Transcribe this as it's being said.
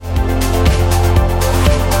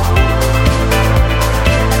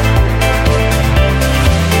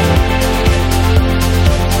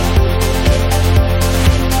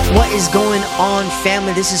is going on,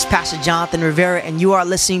 family? This is Pastor Jonathan Rivera, and you are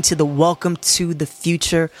listening to the Welcome to the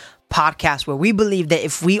Future podcast, where we believe that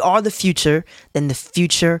if we are the future, then the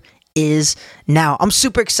future is now. I'm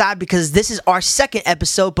super excited because this is our second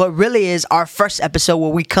episode, but really is our first episode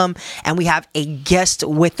where we come and we have a guest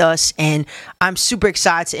with us. And I'm super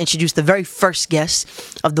excited to introduce the very first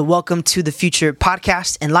guest of the Welcome to the Future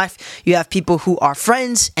podcast. In life, you have people who are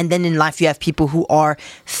friends, and then in life, you have people who are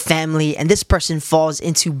family. And this person falls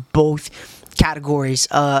into both categories.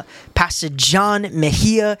 Pastor John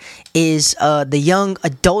Mejia is the young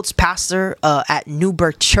adults pastor at New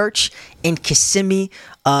Birth Church in Kissimmee,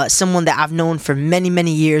 someone that I've known for many,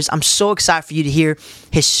 many years. I'm so excited for you to hear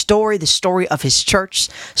his story, the story of his church,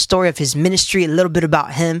 story of his ministry, a little bit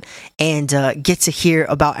about him, and get to hear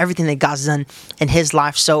about everything that God's done in his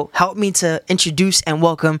life. So help me to introduce and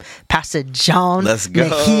welcome Pastor John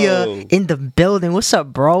Mejia in the building. What's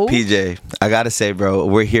up, bro? PJ, I gotta say, bro,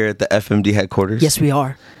 we're here at the FMD headquarters. Yes, we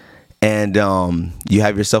are. And you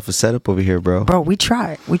have yourself a setup over here, bro. Bro, we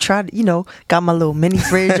tried, got my little mini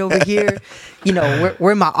fridge over here.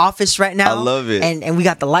 We're in my office right now. I love it. And we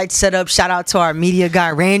got the lights set up. Shout out to our media guy,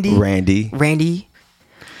 Randy.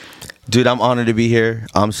 Dude, I'm honored to be here.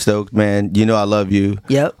 I'm stoked, man. You know I love you.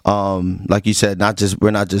 Yep. Like you said, we're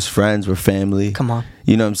not just friends, we're family. Come on.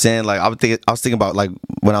 You know what I'm saying? Like I was thinking about, like,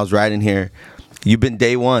 when I was riding here, you've been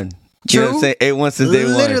day one. True. You know what I'm saying? A1 since day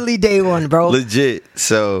one. Literally day one, bro. Legit.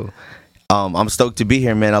 So I'm stoked to be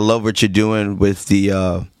here, man. I love what you're doing with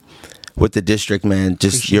the district, man.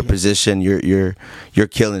 Just appreciate your position. You're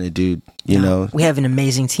killing it, dude. You know, we have an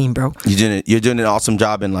amazing team, bro. You're doing an awesome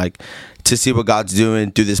job, and like to see what God's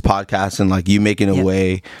doing through this podcast, and like you making a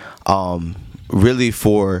way, really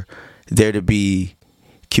for there to be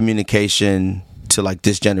communication to like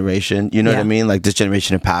this generation. You know what I mean? Like this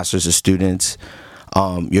generation of pastors, of students.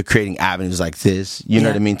 You're creating avenues like this. You know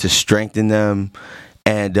what I mean, to strengthen them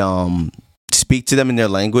and speak to them in their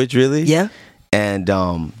langue, really. Yeah. And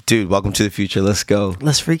dude, welcome to the future. Let's go.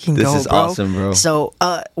 Let's freaking go. This is awesome, bro. So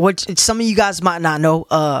what some of you guys might not know,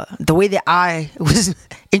 the way that I was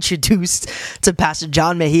introduced to Pastor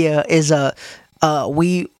John Mejia is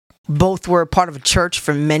we both were part of a church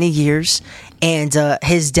for many years, and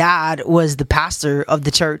his dad was the pastor of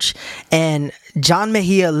the church, and John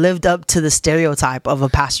Mejia lived up to the stereotype of a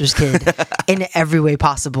pastor's kid in every way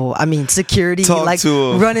possible. I mean, security,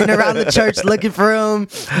 running around the church looking for him,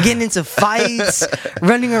 getting into fights,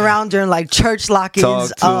 running around during like church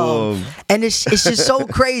lock-ins. And it's just so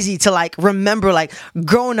crazy to like remember like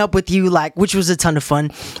growing up with you, like, which was a ton of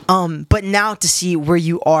fun. But now to see where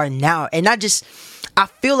you are now, and I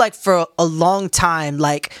feel like for a long time,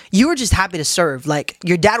 like, you were just happy to serve. Like,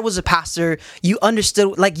 your dad was a pastor. You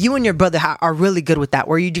understood, like, you and your brother are really good with that,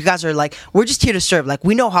 where you guys are like, we're just here to serve. Like,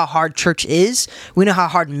 we know how hard church is. We know how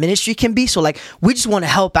hard ministry can be. So, like, we just want to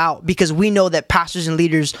help out because we know that pastors and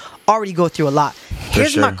leaders already go through a lot.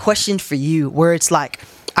 Here's my question for you, where it's like,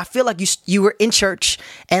 I feel like you were in church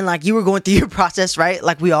and like you were going through your process, right?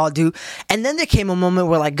 Like we all do. And then there came a moment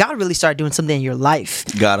where like God really started doing something in your life.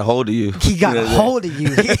 Got a hold of you. He got a hold of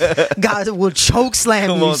you. God will choke slam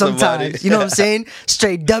you sometimes. Somebody. You know what I'm saying?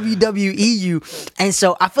 Straight WWE you. And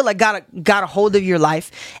so I feel like God got a hold of your life.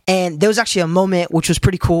 And there was actually a moment which was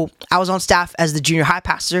pretty cool. I was on staff as the junior high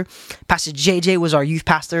pastor. Pastor JJ was our youth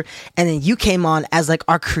pastor. And then you came on as like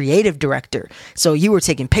our creative director. So you were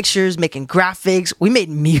taking pictures, making graphics. We made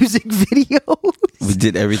music videos. We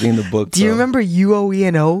did everything in the book. Do you remember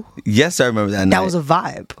UOENO? Yes, I remember that night. That was a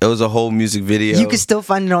vibe. It was a whole music video. You can still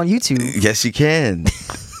find it on YouTube. Yes, you can.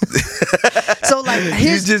 So like,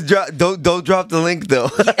 you just don't drop the link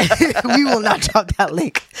though. We will not drop that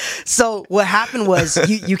link. So what happened was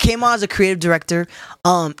you came on as a creative director,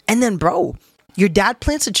 and then bro, your dad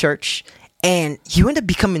plants a church, and you end up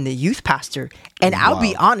becoming the youth pastor. And I'll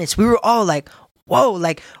be honest, we were all like, whoa,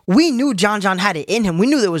 like we knew John had it in him. We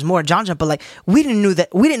knew there was more John, but like we didn't know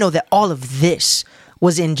that all of this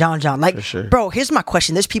was in John. Like, bro, here's my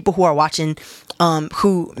question. There's people who are watching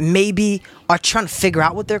who maybe are trying to figure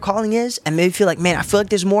out what their calling is and maybe feel like, man, I feel like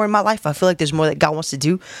there's more in my life. I feel like there's more that God wants to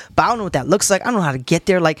do, but I don't know what that looks like. I don't know how to get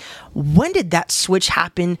there. Like, when did that switch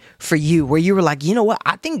happen for you where you were like, you know what?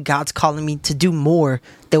 I think God's calling me to do more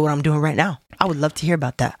than what I'm doing right now. I would love to hear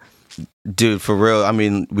about that. Dude, for real. I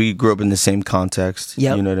mean, we grew up in the same context.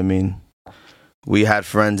 Yep. You know what I mean? We had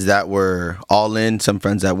friends that were all in, some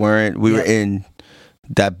friends that weren't. We were in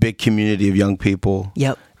that big community of young people.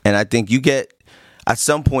 Yep. And I think at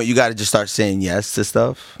some point, you got to just start saying yes to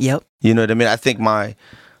stuff. Yep. You know what I mean? I think my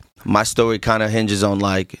my story kind of hinges on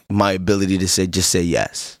like my ability to say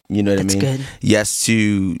yes. You know what I mean? Good. Yes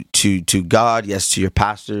to God. Yes to your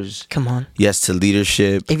pastors. Come on. Yes to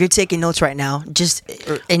leadership. If you're taking notes right now, just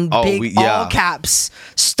in all caps,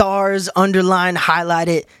 stars, underline, highlight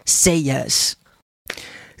it, say yes.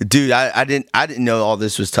 Dude, I didn't know all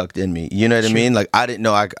this was tucked in me. You know what I mean? Like I didn't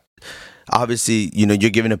know obviously, you know, you're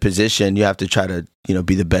given a position, you have to try to, you know,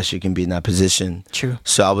 be the best you can be in that position. True.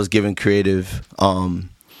 So I was given creative.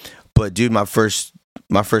 But dude, my first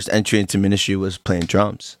entry into ministry was playing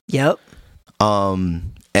drums. Yep.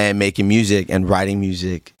 And making music and writing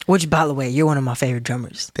music. Which, by the way, you're one of my favorite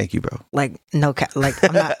drummers. Thank you, bro. Like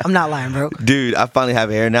I'm not lying, bro. Dude, I finally have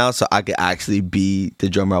hair now, so I can actually be the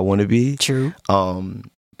drummer I want to be. True.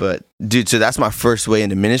 But dude, so that's my first way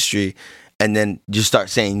into ministry, and then just start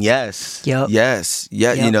saying yes. Yep. Yes.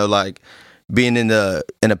 Yeah. Yep. You know, like being in a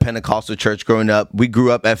Pentecostal church growing up. We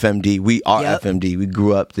grew up FMD. We are FMD. We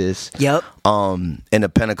grew up this. Yep. In a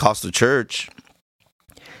Pentecostal church.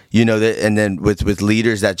 You know, and then with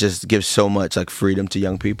leaders that just give so much like freedom to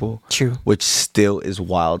young people. True. Which still is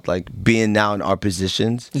wild. Like being now in our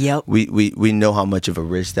positions. Yep. We know how much of a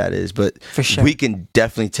risk that is, but for sure, we can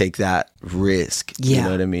definitely take that risk. Yeah. You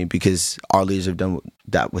know what I mean? Because our leaders have done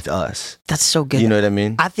that with us. That's so good. You know what I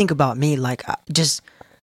mean? I think about me, like just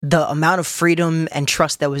the amount of freedom and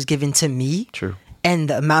trust that was given to me. True. And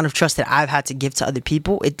the amount of trust that I've had to give to other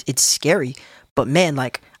people. It's scary. But man,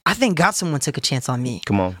 like, I thank God someone took a chance on me.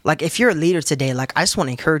 Come on. Like, if you're a leader today, like, I just want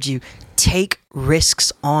to encourage you, take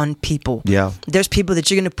risks on people. Yeah. There's people that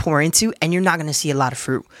you're going to pour into and you're not going to see a lot of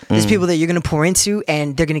fruit. There's people that you're going to pour into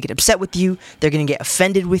and they're going to get upset with you. They're going to get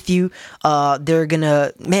offended with you. They're going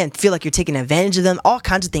to, feel like you're taking advantage of them. All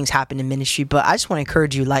kinds of things happen in ministry. But I just want to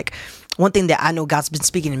encourage you, like, one thing that I know God's been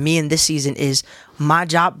speaking to me in this season is my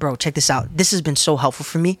job, bro, check this out. This has been so helpful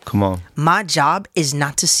for me. Come on. My job is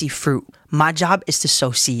not to see fruit. My job is to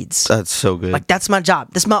sow seeds. That's so good. Like, that's my job.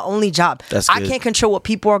 That's my only job. That's good. I can't control what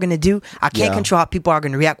people are going to do. I can't control how people are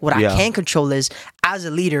going to react. What I can control is, as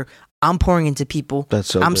a leader, I'm pouring into people. That's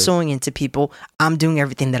so I'm good. sowing into people. I'm doing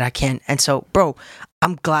everything that I can. And so, bro,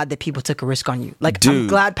 I'm glad that people took a risk on you. Like, dude, I'm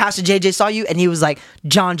glad Pastor JJ saw you and he was like,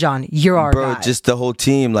 John, you're our guy. Bro, just the whole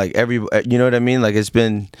team, like you know what I mean? Like, it's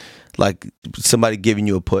been like somebody giving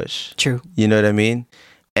you a push. True. You know what I mean?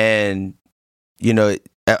 And, you know,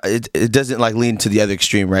 it doesn't like lean to the other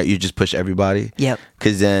extreme, right? You just push everybody. Yep.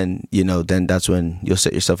 Because then, you know, then that's when you'll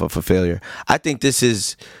set yourself up for failure. I think this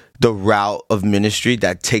is the route of ministry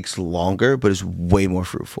that takes longer, but is way more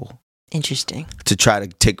fruitful. Interesting. To try to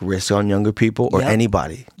take risks on younger people or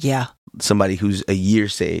anybody. Yeah. Somebody who's a year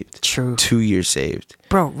saved. True. 2 years saved.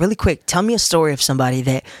 Bro, really quick, tell me a story of somebody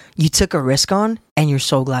that you took a risk on and you're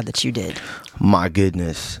so glad that you did. My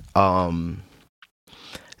goodness.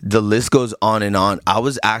 The list goes on and on. I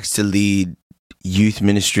was asked to lead youth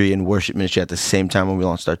ministry and worship ministry at the same time when we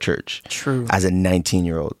launched our church. True. As a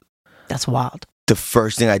 19-year-old. That's wild. The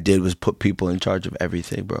first thing I did was put people in charge of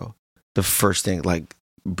everything, bro. The first thing, like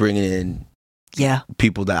bringing in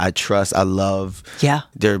people that I trust, I love. Yeah.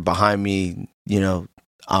 They're behind me, you know,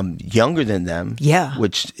 I'm younger than them. Yeah.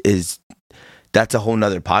 Which is, that's a whole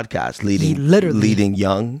nother podcast, leading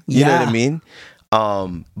young. You know what I mean?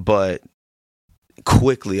 But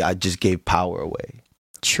quickly I just gave power away.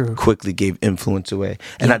 True. Quickly gave influence away.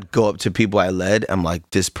 And I'd go up to people I led. I'm like,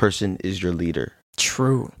 this person is your leader.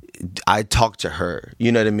 True. I talked to her.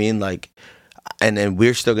 You know what I mean? Like, and then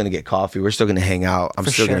we're still going to get coffee. We're still going to hang out. I'm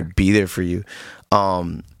still going to be there for you.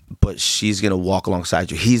 But she's going to walk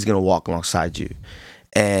alongside you. He's going to walk alongside you.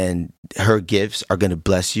 And her gifts are going to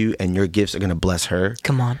bless you and your gifts are going to bless her.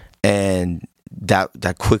 Come on. And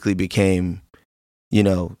that quickly became, you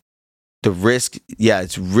know, the risk. Yeah,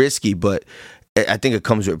 it's risky, but I think it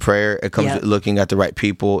comes with prayer. It comes with looking at the right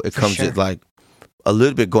people. It comes with like a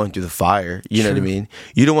little bit going through the fire. You know what I mean?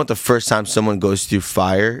 You don't want the first time someone goes through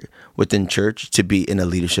fire within church to be in a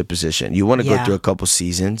leadership position. You want to go through a couple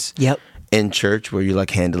seasons in church where you're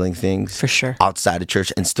like handling things for sure outside of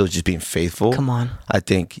church and still just being faithful. Come on. I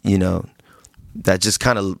think, you know, that just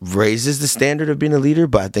kind of raises the standard of being a leader,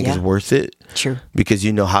 but I think it's worth it. True. Because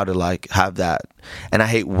you know how to like have that. And I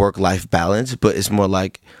hate work-life balance, but it's more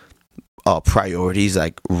like priorities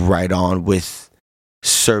like right on with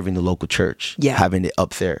serving the local church, having it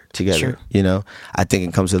up there together. Sure. You know, I think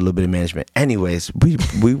it comes with a little bit of management. Anyways, we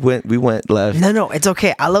went left. No, it's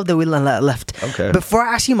okay. I love that we left. Okay. Before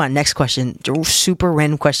I ask you my next question, super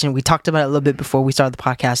random question. We talked about it a little bit before we started the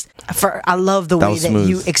podcast. I love the way that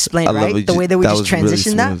you explained, right? The way that we just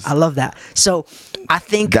transitioned really that. I love that. So I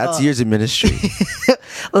think that's years of ministry.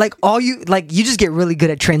 Like you just get really good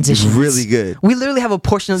at transitions. Really good. We literally have a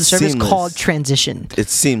portion of the service called transition.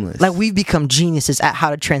 It's seamless. Like we've become geniuses at how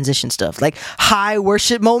to transition stuff. Like high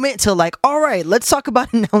worship moment to like, all right, let's talk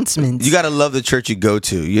about announcements. You gotta love the church you go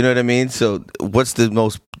to. You know what I mean? So what's the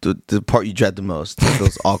part you dread the most?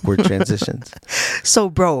 Those awkward transitions. So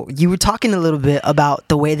bro, you were talking a little bit about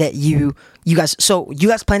the way that you guys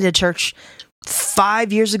planted a church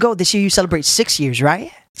 5 years ago. This year you celebrate 6 years,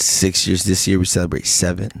 right? 6 years. This year we celebrate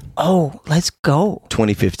 7. Oh, let's go.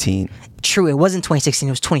 2015. True, it wasn't 2016,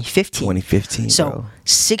 it was 2015. 2015, so bro.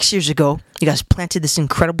 6 years ago, you guys planted this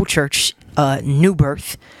incredible church, New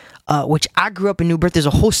Birth, which I grew up in New Birth. There's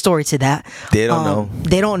a whole story to that. They don't know.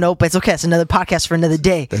 They don't know, but it's okay. It's another podcast for another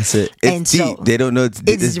day. That's it. It's deep. They don't know it's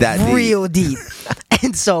that real deep.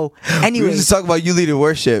 And so, anyway. We're just talking about you leading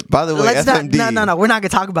worship. By the way, FMD. No. We're not going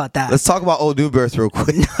to talk about that. Let's talk about old New Birth real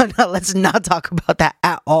quick. No, let's not talk about that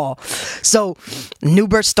at all. So, New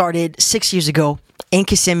Birth started 6 years ago in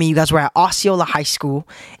Kissimmee. You guys were at Osceola High School.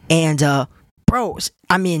 And, bros,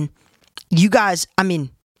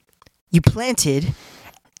 you planted.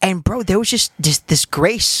 And bro, there was just this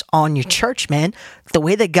grace on your church, man. The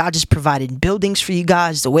way that God just provided buildings for you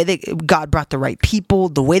guys, the way that God brought the right people,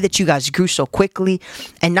 the way that you guys grew so quickly,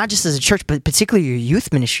 and not just as a church, but particularly your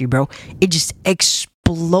youth ministry, bro. It just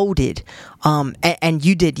exploded. And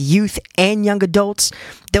you did youth and young adults.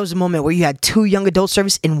 There was a moment where you had 2 young adult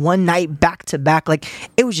service in one night back to back. Like,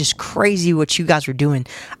 it was just crazy what you guys were doing.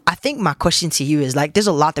 I think my question to you is, like, there's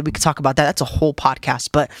a lot that we could talk about that. That's a whole podcast.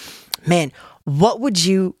 But man, what would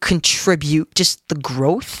you contribute just the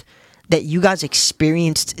growth that you guys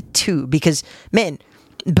experienced to? Because, man,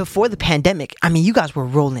 before the pandemic, you guys were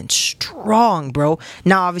rolling strong, bro.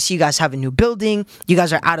 Now, obviously, you guys have a new building. You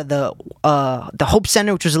guys are out of the Hope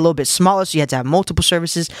Center, which was a little bit smaller, so you had to have multiple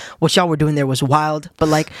services. What y'all were doing there was wild. But,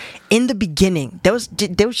 like, in the beginning, there was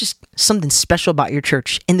just something special about your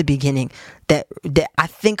church in the beginning that I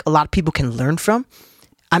think a lot of people can learn from.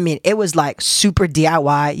 It was like super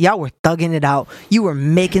DIY. Y'all were thugging it out. You were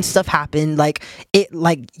making stuff happen. Like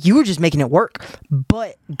you were just making it work.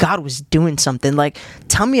 But God was doing something. Like,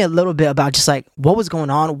 tell me a little bit about just like what was going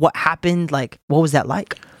on, what happened, like what was that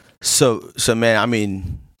like? So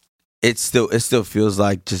man, it still feels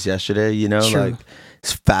like just yesterday, you know, True. Like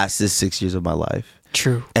it's fastest 6 years of my life.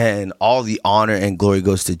 True. And all the honor and glory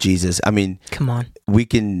goes to Jesus. Come on. We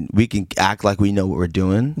can act like we know what we're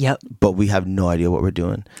doing. Yep. But we have no idea what we're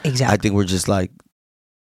doing. Exactly. I think we're just like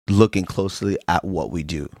looking closely at what we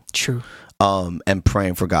do. True. And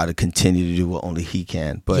praying for God to continue to do what only He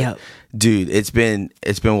can. But yep. Dude, it's been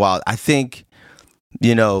wild. I think,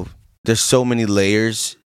 you know, there's so many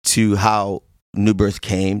layers to how New Birth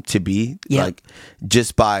came to be. Yep. Like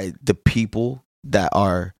just by the people that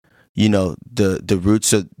are, you know, the roots.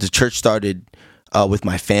 So the church started with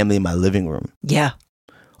my family in my living room. Yeah.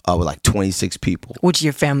 With like 26 people. Which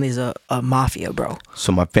your family's a mafia, bro.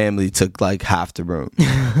 So my family took like half the room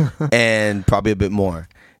and probably a bit more.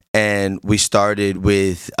 And we started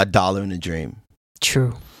with $1 in a dream.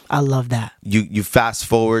 True. I love that. You fast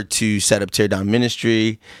forward to set up Tear Down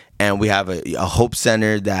Ministry, and we have a Hope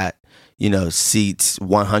Center that, you know, seats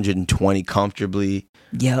 120 comfortably.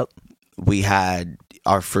 Yep. We had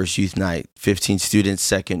our first youth night, 15 students,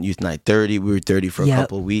 second youth night, 30. We were 30 for a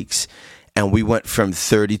couple of weeks. And we went from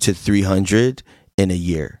 30 to 300 in a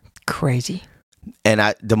year. Crazy.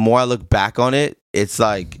 And the more I look back on it, it's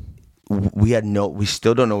like we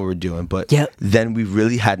still don't know what we're doing, but then we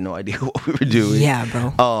really had no idea what we were doing. Yeah,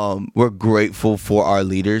 bro. We're grateful for our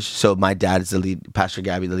leaders. So my dad is the lead, Pastor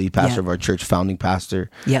Gabby, the lead pastor of our church, founding pastor.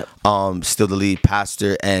 Yep. Still the lead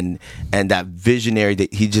pastor, and that visionary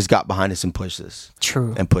that he just got behind us and pushed us.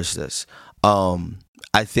 True. And pushed us.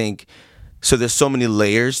 I think so. There's so many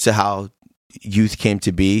layers to how youth came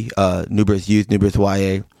to be. New Birth Youth, New Birth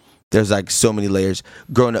YA. There's like so many layers.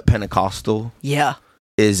 Growing up Pentecostal. Yeah.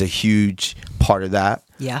 Is a huge part of that.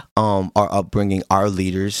 Yeah. Our upbringing, our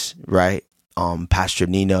leaders, right? Pastor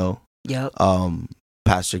Nino. Yep.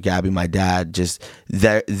 Pastor Gabby, my dad, just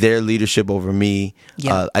their leadership over me.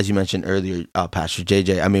 Yep. As you mentioned earlier, Pastor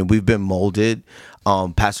JJ. I mean, we've been molded.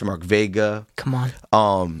 Pastor Mark Vega. Come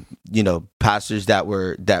on. You know, pastors that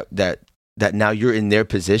were that now you're in their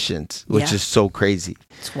positions, which is so crazy.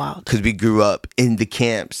 It's wild. Because we grew up in the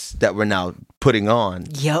camps that we're now putting on.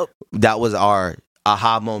 Yep. That was our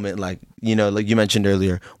aha moment, like, you know, like you mentioned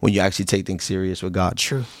earlier, when you actually take things serious with God.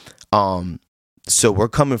 True. So we're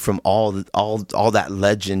coming from all that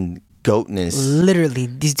legend goatness. Literally,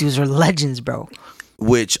 these dudes are legends, bro.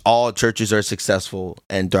 Which all churches are successful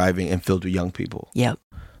and thriving and filled with young people. Yep.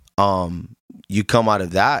 You come out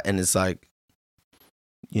of that and it's like,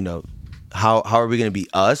 you know, how are we going to be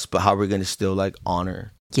us, but how are we going to still like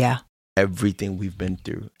honor everything we've been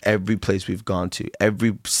through, every place we've gone to,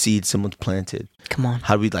 every seed someone's planted. Come on.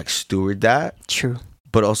 How do we like steward that? True.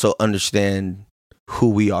 But also understand who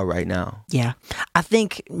we are right now. Yeah. I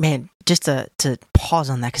think, man, just to pause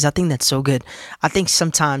on that, because I think that's so good. I think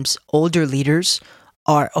sometimes older leaders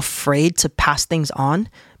are afraid to pass things on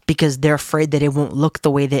because they're afraid that it won't look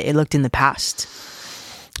the way that it looked in the past.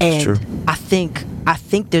 And true. I think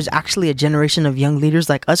there's actually a generation of young leaders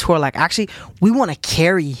like us who are like, actually, we want to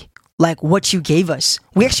carry like what you gave us.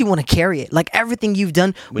 We actually want to carry it. Like everything you've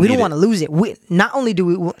done, we don't want to lose it. We not only do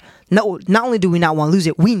we not want to lose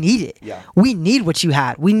it, we need it. Yeah. We need what you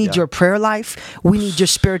had. We need your prayer life. We need your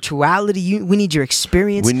spirituality. We need your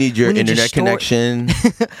experience. We need your internet connection.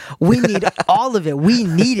 We need all of it. We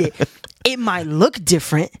need it. It might look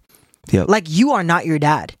different. Yep. Like you are not your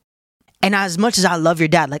dad. And as much as I love your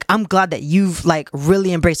dad, like I'm glad that you've like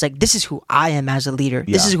really embraced like this is who I am as a leader.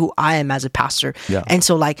 This is who I am as a pastor. Yeah. And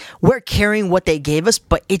so like we're carrying what they gave us,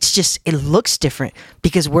 but it's just it looks different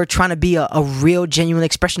because we're trying to be a real genuine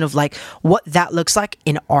expression of like what that looks like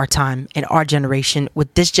in our time, in our generation,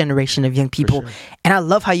 with this generation of young people. Sure. And I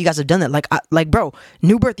love how you guys have done that. Like bro,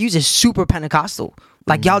 New Birth Youth is super Pentecostal.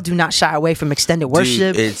 Like y'all do not shy away from extended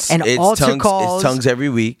worship. Dude, it's altar tongues, calls. It's tongues every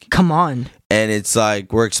week. Come on. And it's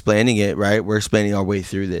like we're explaining it, right? We're explaining our way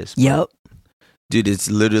through this. Yep. Dude, it's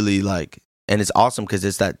literally like, and it's awesome because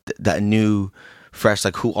it's that new, fresh,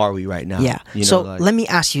 like, who are we right now? Yeah. You know, so like, let me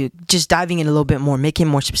ask you, just diving in a little bit more, making it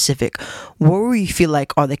more specific, what do you feel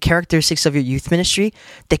like are the characteristics of your youth ministry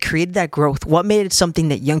that created that growth? What made it something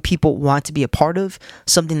that young people want to be a part of,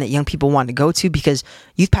 something that young people want to go to? Because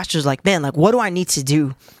youth pastors are like, man, like, what do I need to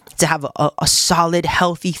do to have a solid,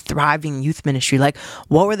 healthy, thriving youth ministry? Like,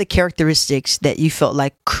 what were the characteristics that you felt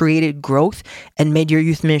like created growth and made your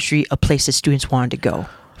youth ministry a place that students wanted to go?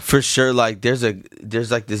 For sure, like there's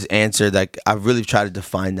like this answer that I've really tried to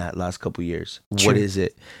define that last couple years. True. What is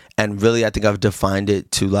it? And really, I think I've defined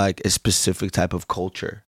it to like a specific type of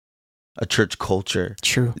culture, a church culture.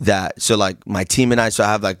 True. So like my team and I, so I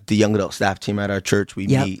have like the young adult staff team at our church. We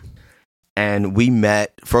meet, and we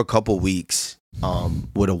met for a couple weeks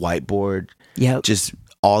with a whiteboard. Yep. Just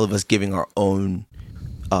all of us giving our own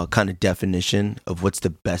kind of definition of what's the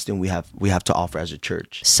best thing we have to offer as a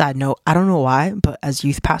church. Side note, I don't know why, but as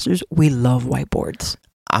youth pastors, we love whiteboards.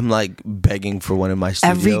 I'm like begging for one in my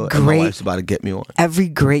studio, and my wife's about to get me one. Every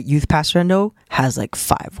great youth pastor I know has like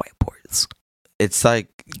 5 whiteboards. It's like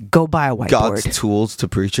go buy a whiteboard. God's tools to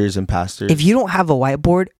preachers and pastors. If you don't have a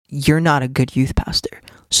whiteboard, you're not a good youth pastor.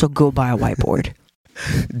 So go buy a whiteboard.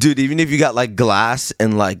 Dude, even if you got like glass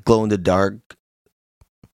and like glow in the dark,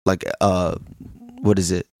 like what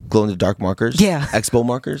is it? Glow in the dark markers? Yeah. Expo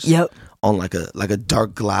markers? Yep. On like a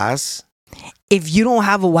dark glass. If you don't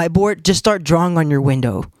have a whiteboard, just start drawing on your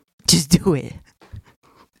window. Just do it.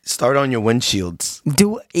 Start on your windshields.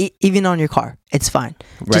 Do it even on your car. It's fine.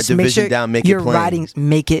 Write just the make vision sure down, make your it plain. writings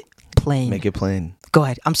make it plain. Make it plain. Go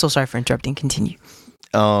ahead. I'm so sorry for interrupting. Continue.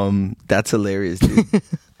 That's hilarious, dude.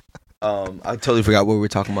 I totally forgot what we were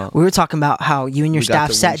talking about. We were talking about how you and your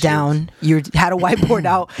staff sat down, you had a whiteboard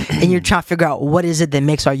out, and you're trying to figure out what is it that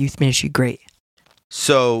makes our youth ministry great.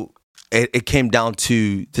 So it came down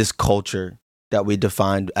to this culture that we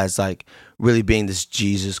defined as like really being this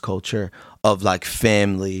Jesus culture of like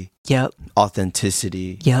family,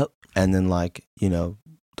 authenticity, and then like, you know,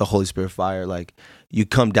 the Holy Spirit fire. Like you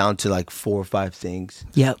come down to like 4 or 5 things.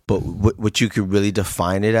 But what you could really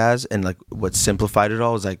define it as, and like what simplified it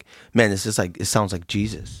all, is like, man, it's just like, it sounds like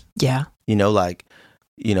Jesus. Yeah. You know, like,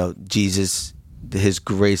 you know, Jesus, his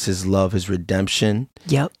grace, his love, his redemption.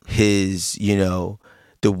 His, you know,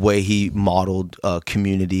 the way he modeled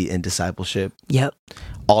community and discipleship.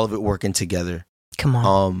 All of it working together. Come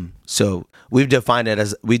on. So we've defined it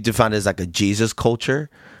as like a Jesus culture.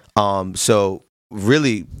 So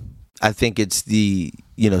really, I think it's the,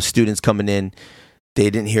 you know, students coming in, they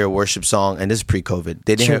didn't hear a worship song, and this is pre-COVID.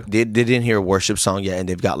 They didn't hear a worship song yet, and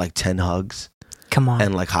they've got like 10 hugs. Come on.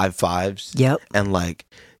 And like high fives. And like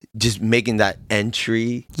just making that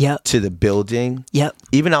entry to the building.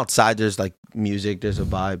 Even outside, there's like music, there's a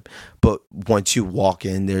vibe, but once you walk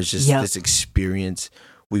in, there's just this experience.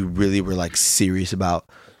 We really were like serious about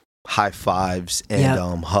high fives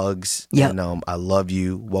and hugs and I love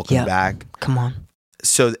you, welcome back. Come on.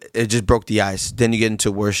 so it just broke the ice. Then you get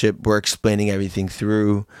into worship. We're explaining everything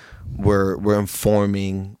through. We're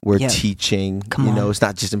informing. We're teaching. It's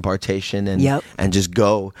not just impartation and just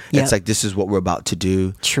go. It's like, this is what we're about to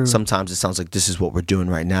do. True. Sometimes it sounds like this is what we're doing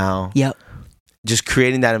right now. Yep. Just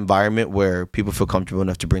creating that environment where people feel comfortable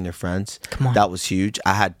enough to bring their friends. Come on. That was huge.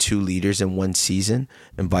 I had 2 leaders in one season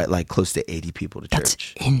invite like close to 80 people to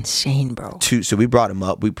church. That's insane, bro. So we brought them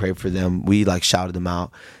up. We prayed for them. We like shouted them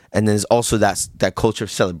out. And then there's also that culture of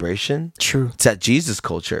celebration. True. It's that Jesus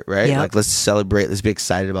culture, right? Yep. Like, let's celebrate. Let's be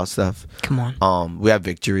excited about stuff. Come on. We have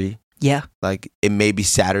victory. Yeah. Like, it may be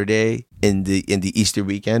Saturday in the Easter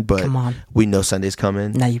weekend, but Come on. we know Sunday's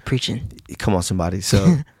coming. Now you're preaching. Come on, somebody.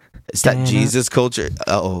 So it's that Jesus culture.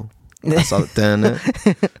 Uh-oh. I saw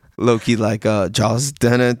it. Low-key like Jaws.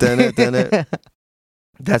 That's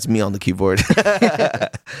me on the keyboard.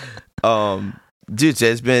 Dude, so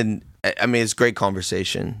it's been, I mean, it's great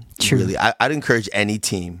conversation. True. Really. I'd encourage any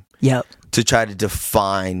team to try to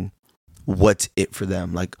define what's it for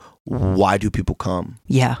them. Like, why do people come?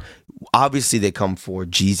 Yeah. Obviously, they come for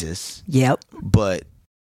Jesus. Yep. But,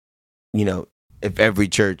 if every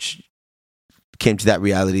church came to that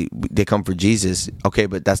reality, they come for Jesus. Okay,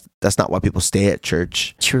 but that's not why people stay at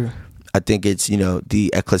church. True. I think it's, the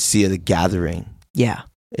ecclesia, the gathering. Yeah.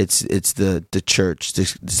 It's the church,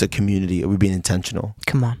 it's the community. Are we being intentional?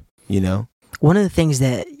 Come on. One of the things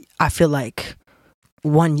that I feel like,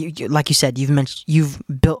 you, like you said, you've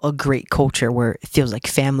built a great culture where it feels like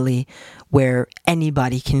family, where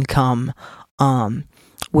anybody can come,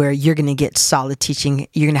 where you're going to get solid teaching.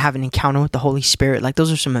 You're going to have an encounter with the Holy Spirit. Like, those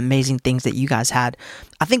are some amazing things that you guys had.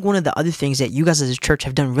 I think one of the other things that you guys as a church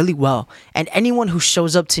have done really well, and anyone who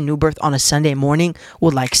shows up to New Birth on a Sunday morning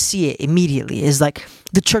will like see it immediately, is like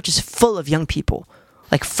the church is full of young people,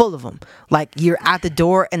 like full of them. Like, you're at the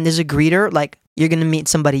door and there's a greeter, like, you're going to meet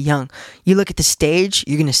somebody young. You look at the stage,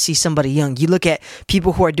 you're going to see somebody young. You look at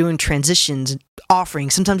people who are doing transitions,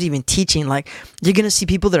 offerings, sometimes even teaching, like, you're going to see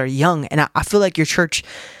people that are young. And I feel like your church,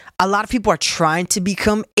 a lot of people are trying to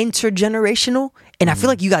become intergenerational. And I feel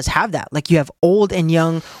like you guys have that. Like, you have old and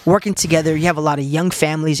young working together. You have a lot of young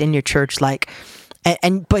families in your church. Like,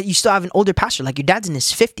 but you still have an older pastor. Like, your dad's in his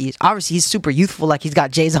 50s. Obviously, he's super youthful. Like, he's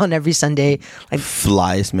got J's on every Sunday. Like,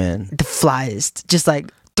 flyest, man. The flyest. Just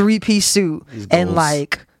like 3-piece suit and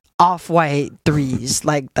like off-white threes.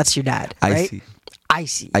 Like, that's your dad, right?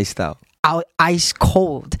 Icy. Iced out. Ice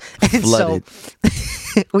cold. And flooded.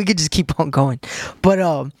 So we could just keep on going. But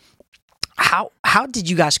how did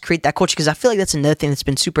you guys create that culture? Because I feel like that's another thing that's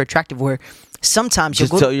been super attractive, where sometimes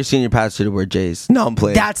just tell your senior pastor to wear J's. No, I'm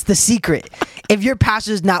playing. That's the secret. If your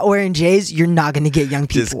pastor's not wearing J's, you're not going to get young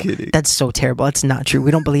people. Just kidding. That's so terrible. That's not true.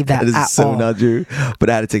 We don't believe that, that is at so all. Not true. But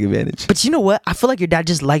I had to take advantage. But you know what? I feel like your dad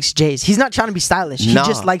just likes J's. He's not trying to be stylish. He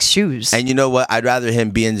just likes shoes. And you know what? I'd rather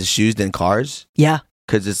him be in the shoes than cars. Yeah.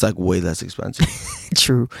 Because it's like way less expensive.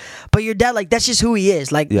 True. But your dad, like, that's just who he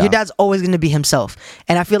is. Like, your dad's always going to be himself.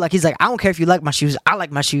 And I feel like he's like, I don't care if you like my shoes. I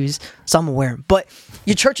like my shoes, so I'm going to wear them. But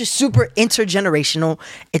your church is super intergenerational.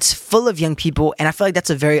 It's full of young people. And I feel like that's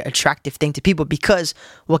a very attractive thing to people, because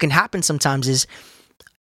what can happen sometimes is,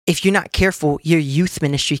 if you're not careful, your youth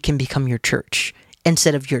ministry can become your church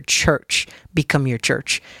instead of your church become your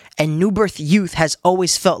church. And New Birth Youth has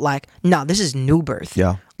always felt like, no, this is New Birth.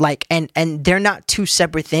 Yeah. Like, and they're not two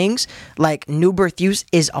separate things. Like, New Birth Youth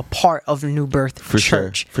is a part of New Birth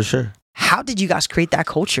Church. For sure. How did you guys create that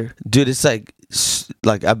culture? Dude, it's like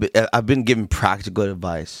I've been giving practical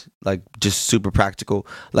advice, like just super practical,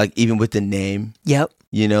 like even with the name. Yep.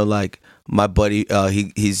 Like my buddy,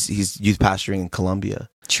 he's youth pastoring in Colombia.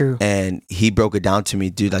 True. And he broke it down to me,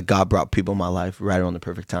 dude. Like, God brought people in my life right around the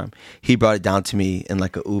perfect time. He brought it down to me in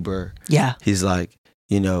like an Uber. Yeah. He's like,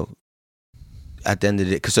 at the end of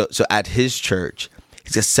the day, so at his church,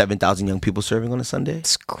 he's got 7,000 young people serving on a Sunday.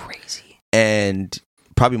 It's crazy. And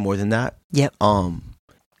probably more than that. Yep.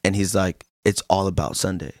 And he's like, it's all about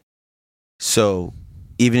Sunday. So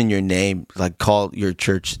even in your name, like, call your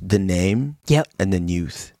church the name. Yep. And then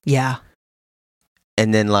youth. Yeah.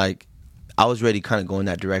 And then, like, I was ready kind of go in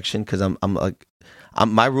that direction, because I'm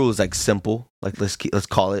my rule is like simple. Like, let's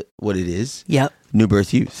call it what it is. Yep. New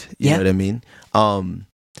Birth Youth. You know what I mean?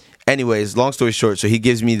 Anyways, long story short, so he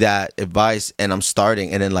gives me that advice and I'm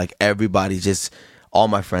starting, and then like everybody just, all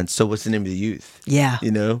my friends, so what's the name of the youth? Yeah.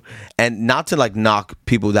 And not to like knock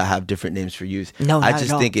people that have different names for youth. No, I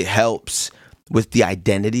just think it helps with the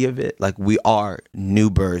identity of it. Like, we are New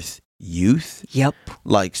Birth Youth. Yep.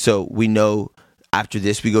 Like, so we know after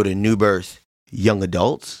this we go to New Birth Young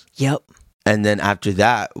Adults. Yep. And then after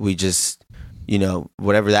that we just,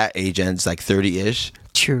 whatever that age ends, like 30-ish.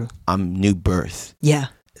 True. I'm New Birth. Yeah.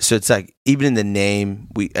 So it's like, even in the name,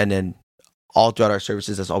 and then all throughout our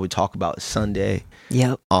services, that's all we talk about is Sunday.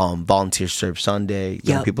 Yep. Volunteers serve Sunday.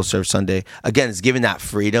 Young people serve Sunday. Again, it's giving that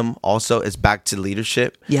freedom. Also, it's back to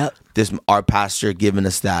leadership. Yep. Our pastor giving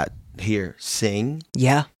us that, here, sing.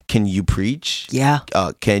 Yeah. Can you preach? Yeah.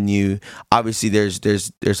 Can you? Obviously,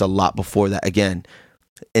 there's a lot before that. Again,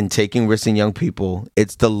 in taking risks in young people,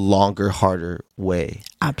 it's the longer, harder way.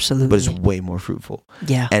 Absolutely. But it's way more fruitful.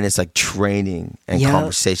 Yeah. And it's like training and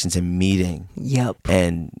conversations and meeting. Yep.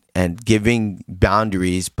 And giving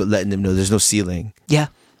boundaries, but letting them know there's no ceiling. Yeah.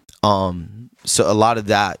 So a lot of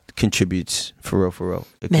that contributes, for real.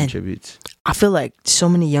 It contributes. I feel like so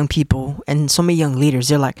many young people and so many young leaders,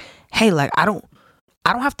 they're like, hey, like, I don't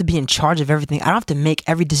have to be in charge of everything. I don't have to make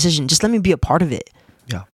every decision. Just let me be a part of it.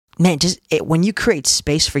 Yeah. Man, when you create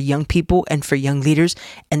space for young people and for young leaders,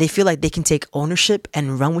 and they feel like they can take ownership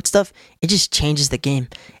and run with stuff, it just changes the game.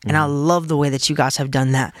 And I love the way that you guys have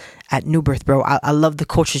done that at New Birth, bro. I love the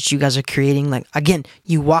culture that you guys are creating. Like, again,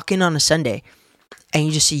 you walk in on a Sunday and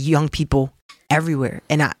you just see young people everywhere.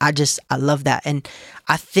 And I love that. And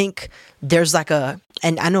I think there's like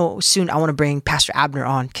and I know soon I want to bring Pastor Abner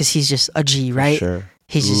on, because he's just a G, right? Sure.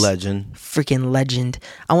 He's just legend. Freaking legend.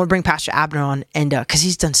 I want to bring Pastor Abner on, and because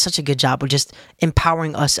he's done such a good job of just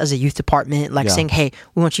empowering us as a youth department, like saying, hey,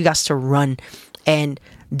 we want you guys to run. And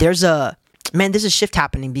there's a shift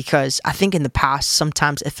happening, because I think in the past,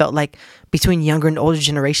 sometimes it felt like between younger and older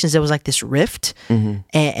generations, there was like this rift. And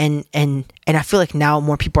I feel like now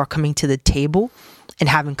more people are coming to the table and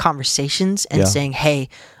having conversations and saying, hey,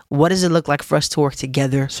 what does it look like for us to work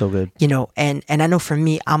together? So good. You know, and I know for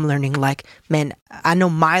me, I'm learning, like, man, I know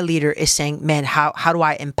my leader is saying, man, how do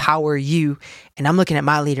I empower you? And I'm looking at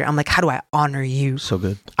my leader, I'm like, how do I honor you? So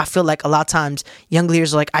good. I feel like a lot of times young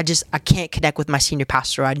leaders are like, I can't connect with my senior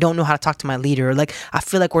pastor. I don't know how to talk to my leader. Or like, I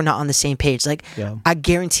feel like we're not on the same page. Like, I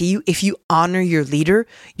guarantee you, if you honor your leader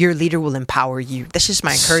will empower you. That's just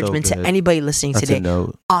my encouragement to anybody listening today.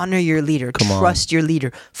 Honor your leader. Trust your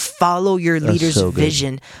leader. Follow your leader's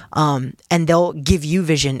vision. And they'll give you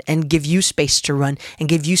vision and give you space to run and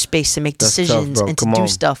give you space to make decisions and to do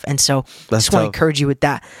stuff. And so I just want to encourage you with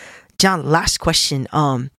that. John, last question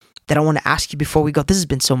that I want to ask you before we go. This has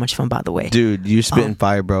been so much fun, by the way. Dude, you're spitting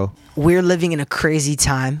fire, bro. We're living in a crazy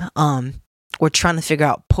time. We're trying to figure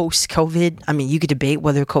out post-COVID. I mean, you could debate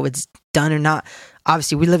whether COVID's done or not.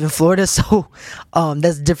 Obviously, we live in Florida, so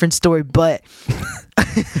that's a different story. But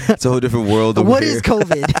it's a whole different world over What here. is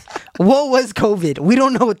COVID? What was COVID? We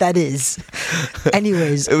don't know what that is.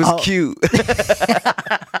 Anyways. It was cute.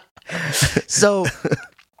 So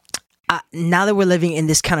now that we're living in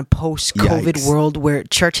this kind of post-COVID world where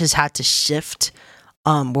church has had to shift,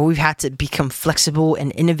 where we've had to become flexible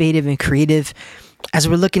and innovative and creative, as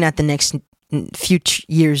we're looking at the next few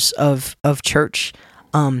years of church,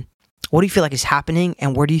 what do you feel like is happening,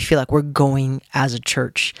 and where do you feel like we're going as a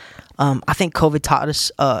church? I think COVID taught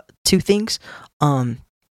us two things.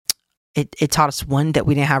 It taught us, one, that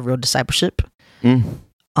we didn't have real discipleship. And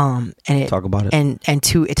Talk about it. And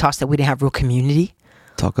two, it taught us that we didn't have real community.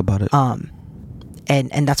 Talk about it.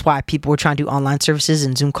 And that's why people were trying to do online services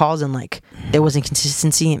and Zoom calls, and like there wasn't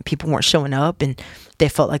consistency and people weren't showing up, and they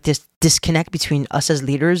felt like this disconnect between us as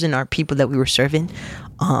leaders and our people that we were serving,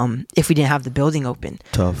 if we didn't have the building open.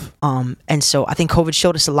 Tough. And so I think COVID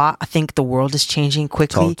showed us a lot. I think the world is changing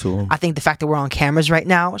quickly. Talk to 'em. I think the fact that we're on cameras right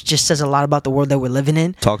now just says a lot about the world that we're living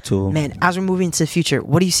in. Talk to them. Man, as we're moving into the future,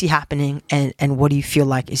 what do you see happening, and what do you feel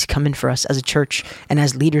like is coming for us as a church and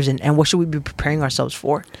as leaders, and what should we be preparing ourselves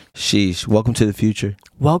for? Sheesh. Welcome to the future.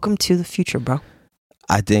 Welcome to the future, bro.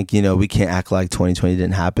 I think, we can't act like 2020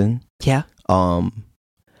 didn't happen. Yeah.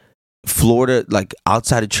 Florida, like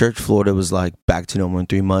outside of church, Florida was like back to normal in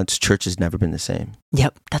 3 months. Church has never been the same.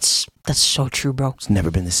 Yep. That's so true, bro. It's never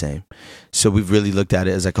been the same. So we've really looked at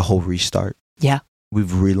it as like a whole restart. Yeah. We've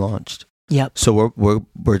relaunched. Yep. So we're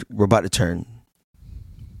about to turn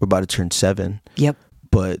 7. Yep.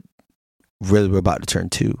 But really we're about to turn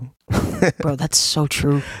 2. Bro, that's so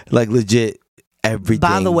true. Like legit everything.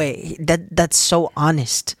 By the way, that's so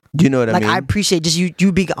honest. You know what I mean? Like, I appreciate just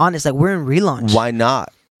you being honest. Like, we're in relaunch. Why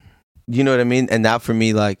not? You know what I mean? And that for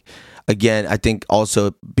me, like, again, I think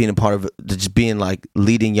also being a part of it, just being like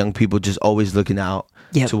leading young people, just always looking out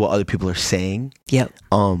to what other people are saying. Yep.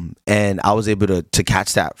 And I was able to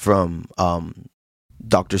catch that from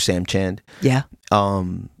Dr. Sam Chand. Yeah.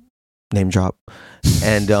 Name drop.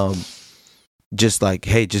 And just like,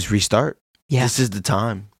 hey, just restart. Yeah. This is the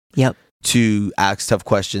time. Yep. To ask tough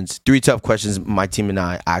questions. 3 tough questions my team and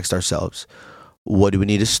I asked ourselves. What do we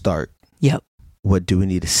need to start? Yep. What do we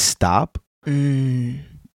need to stop? That's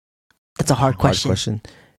a hard question.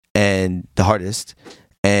 And the hardest.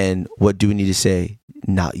 And what do we need to say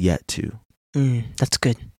not yet to? That's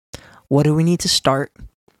good. What do we need to start?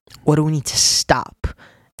 What do we need to stop?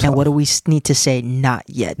 And what do we need to say not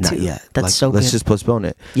yet to? Not yet. That's like, so good. Let's just postpone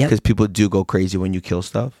it. Yep. Because people do go crazy when you kill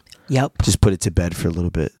stuff. Yep. Just put it to bed for a little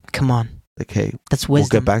bit. Come on. Like, hey, that's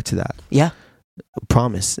wisdom. We'll get back to that. Yeah.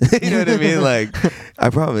 Promise. You know what I mean? Like, I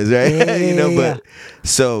promise, right? Yeah, you know, but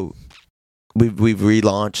so we've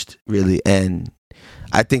relaunched really, and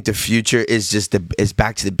I think the future is just is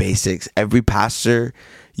back to the basics. Every pastor,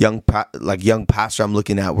 young pastor I'm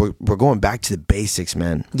looking at, we're going back to the basics,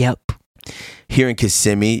 man. Yep. Here in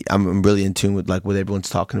Kissimmee, I'm really in tune with like what everyone's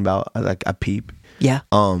talking about. I peep. Yeah.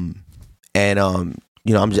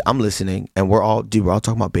 You know, I'm listening, and we're all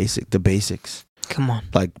talking about the basics. Come on.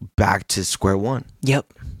 Like back to square one.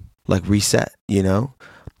 Yep. Like reset, you know?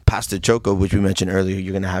 Pastor Choco, which we mentioned earlier,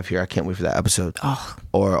 you're going to have here. I can't wait for that episode. Oh.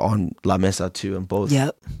 Or on La Mesa too, and both.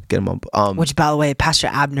 Yep. Get them on. Which, by the way, Pastor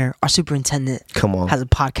Abner, our superintendent, come on, has a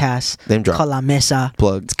podcast name drop called La Mesa.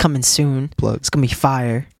 Plug. It's coming soon. Plug. It's going to be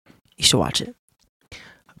fire. You should watch it.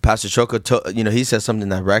 Pastor Choco, he said something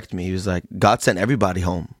that wrecked me. He was like, God sent everybody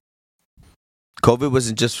home. COVID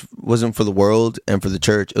wasn't for the world and for the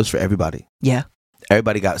church. It was for everybody. Yeah.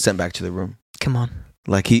 Everybody got sent back to the room. Come on.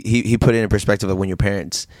 Like he put it in perspective of when your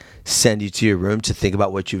parents send you to your room to think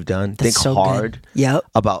about what you've done. That's think so hard good. Yep.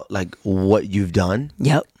 about like what you've done.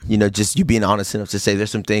 Yep. You know, just you being honest enough to say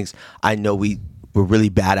there's some things I know we were really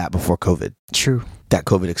bad at before COVID. True. That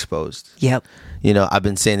COVID exposed. Yep. You know, I've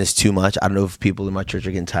been saying this too much. I don't know if people in my church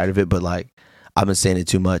are getting tired of it, but like I've been saying it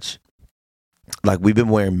too much. Like we've been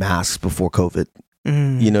wearing masks before COVID.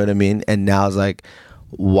 You know what I mean? And now it's like,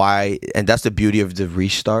 why? And that's the beauty of the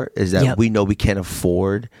restart is that we know we can't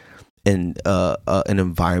afford an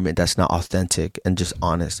environment that's not authentic and just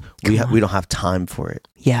honest. We don't have time for it.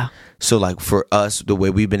 Yeah. So like for us, the way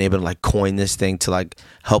we've been able to like coin this thing to like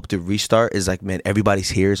help the restart is like, man, everybody's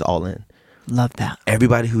here is all in. Love that.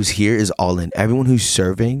 Everybody who's here is all in. Everyone who's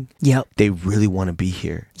serving, they really want to be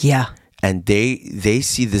here. Yeah. And they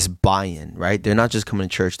see this buy-in, right? They're not just coming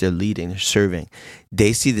to church, they're leading, they're serving.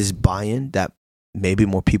 They see this buy-in that maybe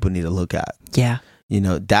more people need to look at. Yeah. You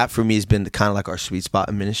know, that for me has been kind of like our sweet spot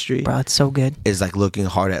in ministry. Bro, it's so good. Is like looking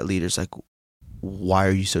hard at leaders, like, why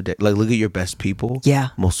are you so like look at your best people. Yeah.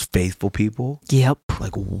 Most faithful people. Yep.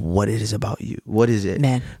 Like what it is about you. What is it?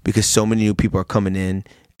 Man. Because so many new people are coming in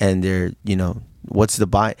and they're, you know, what's the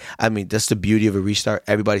buy? I mean, that's the beauty of a restart.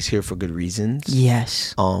 Everybody's here for good reasons.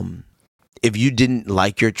 Yes. If you didn't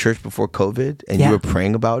like your church before COVID and you were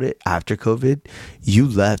praying about it after COVID, you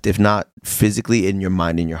left, if not physically, in your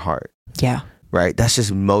mind and your heart. Yeah. Right? That's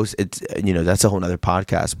just it's, you know, that's a whole nother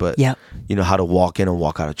podcast. But, you know, how to walk in and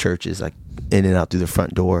walk out of church is like in and out through the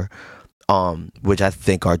front door, which I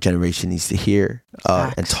think our generation needs to hear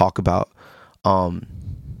and talk about.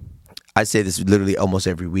 I say this literally almost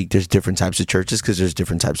every week. There's different types of churches because there's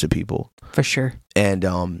different types of people. For sure. And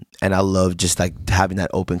I love just like having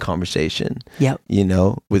that open conversation. Yep. You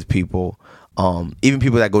know, with people. Even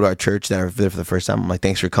people that go to our church that are there for the first time. I'm like,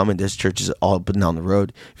 thanks for coming. This church is all up and down the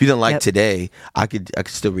road. If you don't like today, I could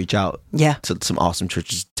still reach out. Yeah. To some awesome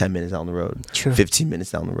churches 10 minutes down the road. True. 15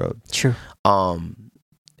 minutes down the road. True.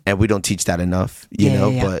 And we don't teach that enough, you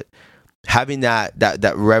know. But having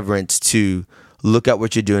that reverence to look at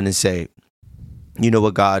what you're doing and say, you know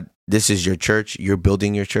what, God, this is your church. You're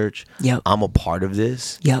building your church. Yep. I'm a part of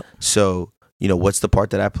this. Yep. So, you know, what's the part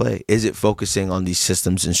that I play? Is it focusing on these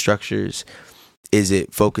systems and structures? Is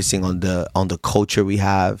it focusing on the culture we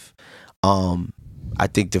have? I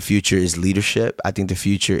think the future is leadership. I think the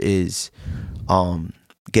future is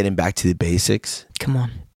getting back to the basics. Come on.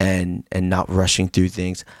 And not rushing through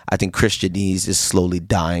things. I think Christianese is slowly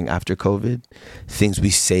dying after COVID. Things we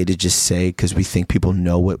say to just say because we think people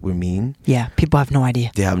know what we mean. Yeah, people have no idea.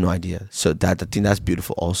 They have no idea. So I think that's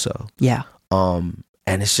beautiful also. Yeah. And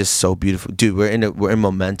it's just so beautiful, dude. We're in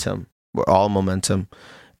momentum. We're all momentum,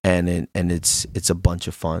 and it's a bunch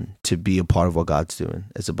of fun to be a part of what God's doing.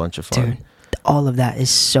 It's a bunch of fun. Dude, all of that is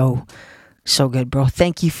so good, bro.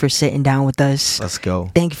 Thank you for sitting down with us. Let's go.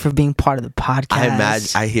 Thank you for being part of the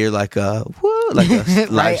podcast. I hear like a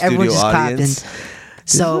live right? studio audience.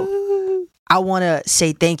 So I want to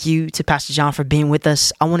say thank you to Pastor John for being with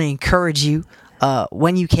us. I want to encourage you,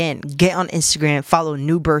 when you can, get on Instagram, follow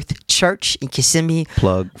New Birth Church in Kissimmee.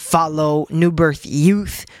 Plug. Follow New Birth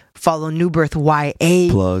Youth. Follow New Birth YA.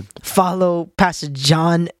 Plug. Follow Pastor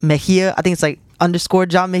John Mejia. I think it's like _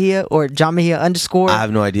 John Mejia or John Mejia _ I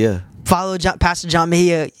have no idea. Follow Pastor John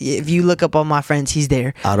Mejia. If you look up all my friends, he's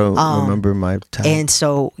there. I don't remember my tag. And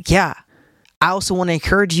so, yeah, I also want to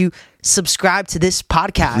encourage you, subscribe to this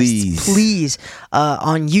podcast. Please.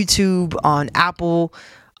 On YouTube, on Apple,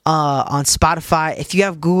 on Spotify. If you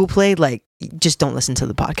have Google Play, like, just don't listen to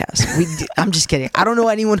the podcast. I'm just kidding. I don't know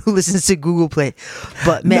anyone who listens to Google Play,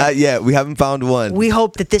 but man, not yet. We haven't found one. We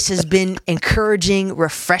hope that this has been encouraging,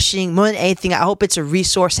 refreshing. More than anything, I hope it's a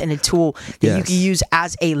resource and a tool that you can use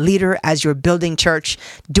as a leader, as you're building church,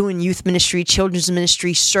 doing youth ministry, children's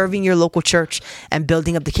ministry, serving your local church, and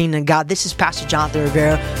building up the kingdom of God. This is Pastor Jonathan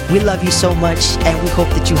Rivera. We love you so much, and we hope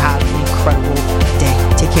that you have an incredible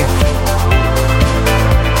day. Take care.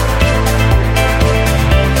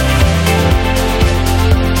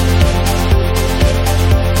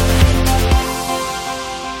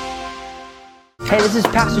 Hey, this is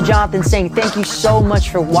Pastor Jonathan saying thank you so much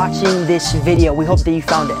for watching this video. We hope that you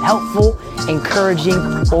found it helpful, encouraging,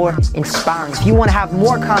 or inspiring. If you want to have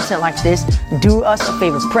more content like this, do us a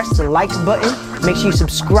favor. Press the like button. Make sure you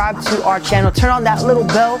subscribe to our channel. Turn on that little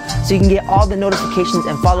bell so you can get all the notifications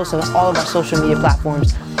and follow us on all of our social media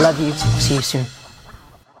platforms. Love you. See you soon.